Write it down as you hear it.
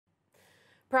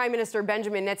Prime Minister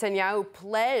Benjamin Netanyahu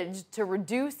pledged to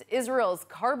reduce Israel's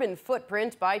carbon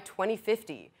footprint by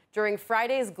 2050 during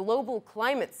Friday's Global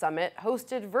Climate Summit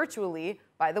hosted virtually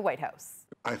by the White House.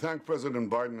 I thank President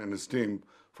Biden and his team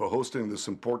for hosting this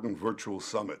important virtual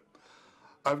summit.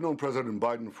 I've known President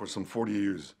Biden for some 40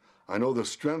 years. I know the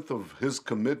strength of his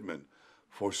commitment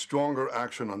for stronger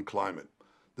action on climate.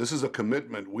 This is a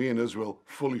commitment we in Israel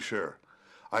fully share.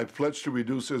 I pledge to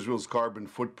reduce Israel's carbon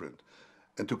footprint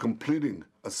and to completing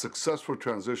a successful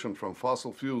transition from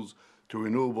fossil fuels to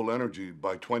renewable energy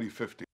by 2050.